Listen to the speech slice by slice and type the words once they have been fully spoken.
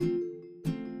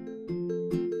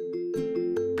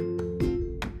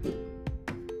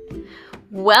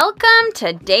Welcome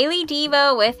to Daily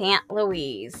Devo with Aunt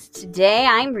Louise. Today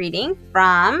I'm reading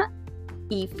from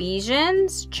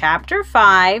Ephesians chapter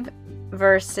 5,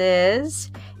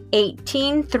 verses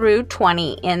 18 through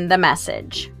 20 in the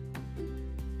Message.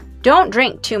 Don't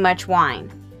drink too much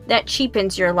wine. That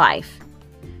cheapens your life.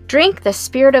 Drink the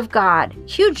Spirit of God,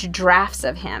 huge draughts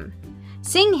of Him.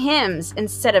 Sing hymns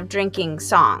instead of drinking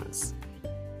songs.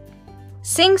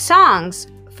 Sing songs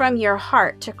from your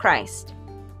heart to Christ.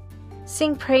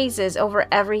 Sing praises over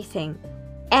everything.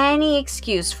 Any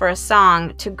excuse for a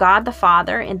song to God the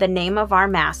Father in the name of our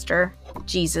Master,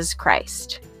 Jesus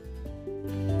Christ.